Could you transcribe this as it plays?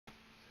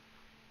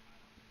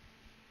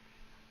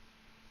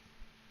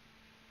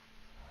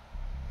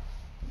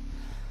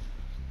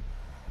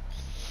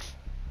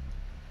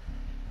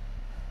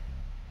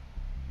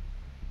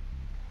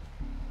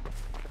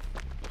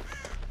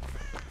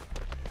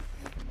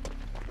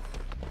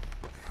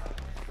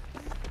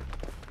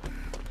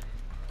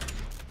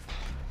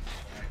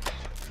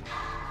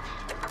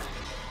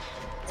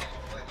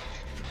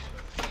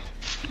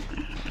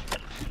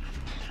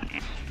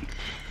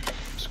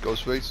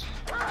Ghostface.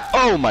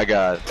 Oh my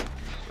god.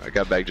 I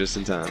got back just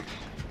in time.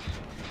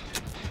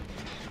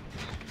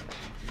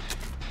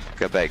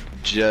 Got back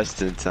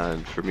just in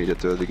time for me to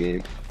throw the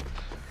game.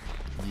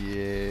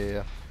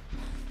 Yeah.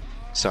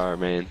 Sorry,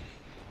 man.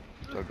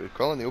 So good.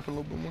 Crawl in the open a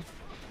little bit more.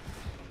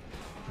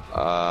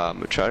 I'm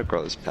gonna try to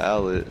crawl this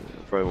pallet.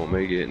 Probably won't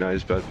make it. No,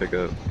 he's about to pick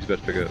up. He's about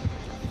to pick up.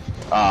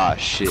 Ah,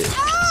 shit.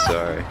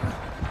 Sorry.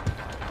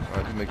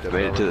 Alright, you make that.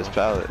 Made it to this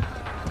pallet.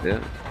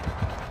 Yeah.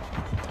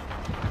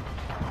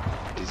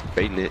 He's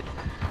baiting it.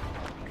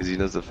 Because he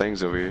knows the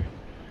thing's over here.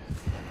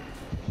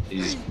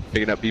 He's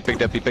picking up. He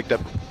picked up. He picked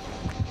up.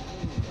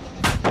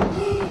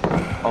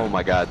 Oh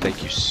my god,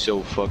 thank you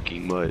so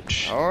fucking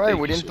much. Alright,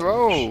 we didn't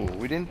throw.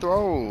 We didn't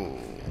throw.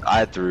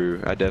 I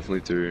threw. I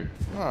definitely threw.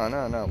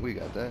 No, we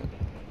got that.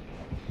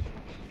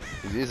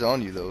 It is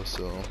on you though,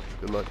 so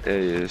good luck. It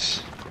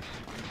is.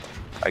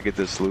 I get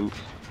this loot.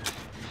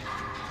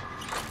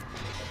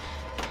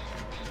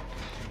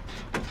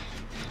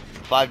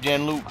 Five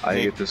gen loot. I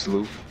Nick. get this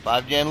loot.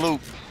 5 gen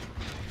loot.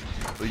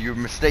 For your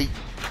mistake.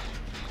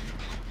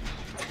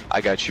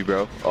 I got you,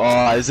 bro.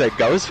 Oh, is that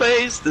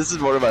Ghostface? This is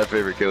one of my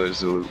favorite killers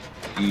to loot.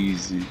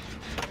 Easy.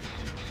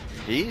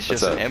 He's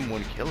just an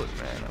M1 killer,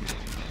 man. I mean,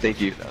 thank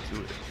you. down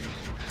to it.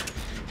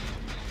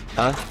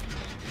 Huh?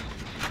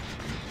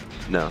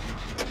 No.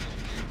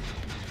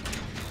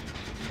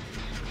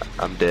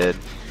 I'm dead.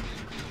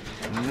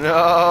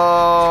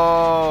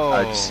 No.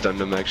 I just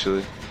stunned him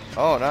actually.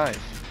 Oh, nice.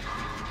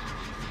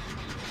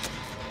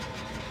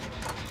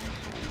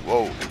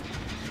 Whoa.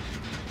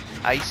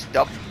 Iced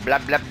up. Blah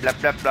blah blah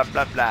blah blah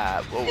blah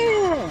blah.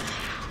 Whoa.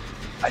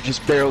 I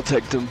just barrel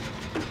teched him.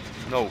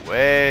 No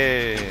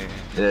way.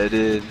 Yeah, I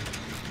did.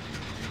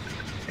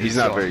 He's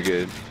not very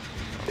good.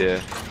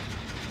 Yeah.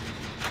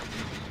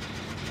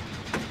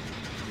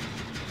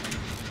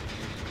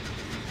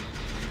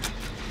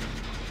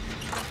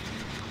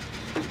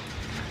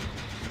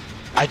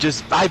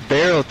 I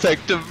barrel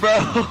teched him,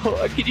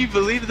 bro. Can you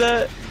believe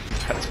that?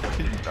 That's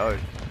pretty nice.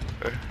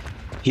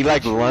 He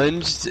like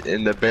lunged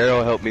and the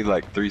barrel helped me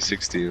like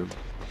 360 him.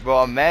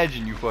 Bro,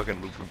 imagine you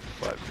fucking looping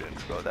for 5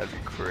 gens, bro. That'd be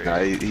crazy. Nah,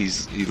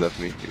 he left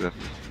me. He left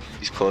me.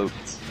 He's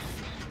cloaked.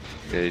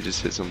 Yeah, he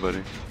just hit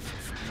somebody.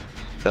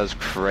 That was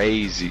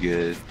crazy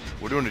good.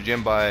 We're doing a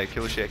gym by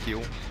Killer Shack heal.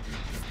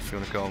 If you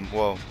wanna come,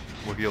 well,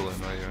 we're healing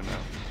right here now.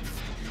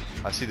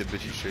 I see the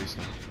bitches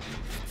chasing.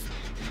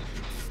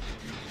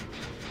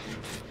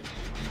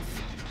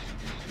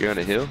 You're on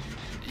a hill?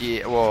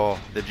 Yeah, well,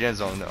 the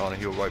gen's on a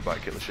hill right by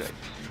Killer Shack.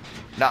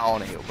 Not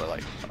on a hill, but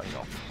like, you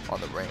know, on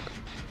the ramp.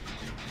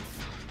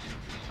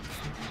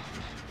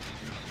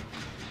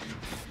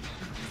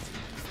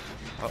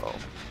 Uh-oh.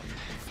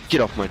 Get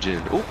off my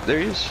gen. Oh, there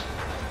he is.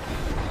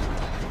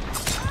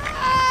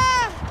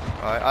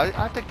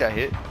 I take that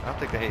hit. I'll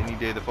take that hit any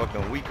day of the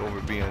fucking week over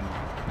being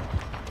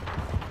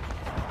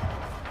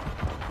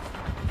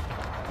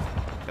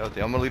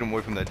healthy. I'm gonna lead him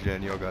away from that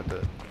gen. Y'all got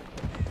that.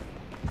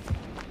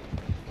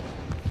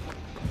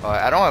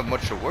 I don't have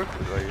much to work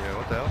with right here.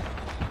 What the hell?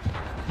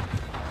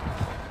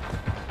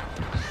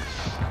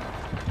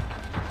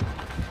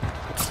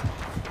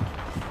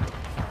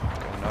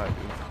 Oh, no, dude.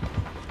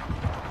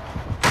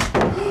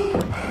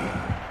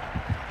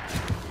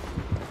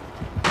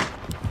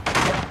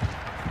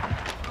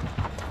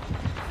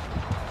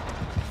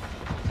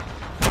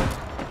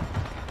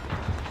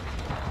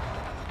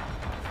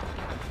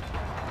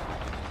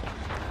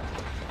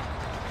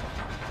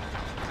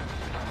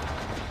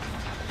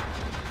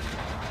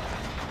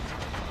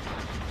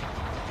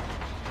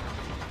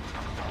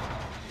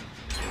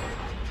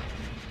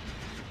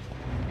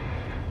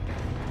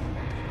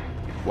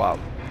 Wow.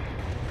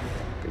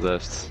 He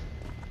left.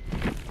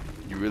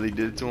 You really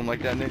did it to him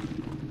like that, Nick?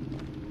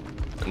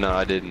 No,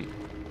 I didn't.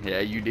 Yeah,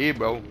 you did,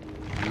 bro.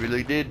 You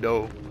really did,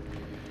 though.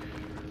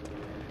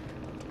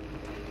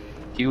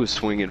 He was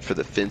swinging for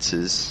the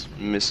fences,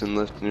 missing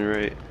left and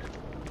right.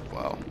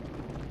 Wow.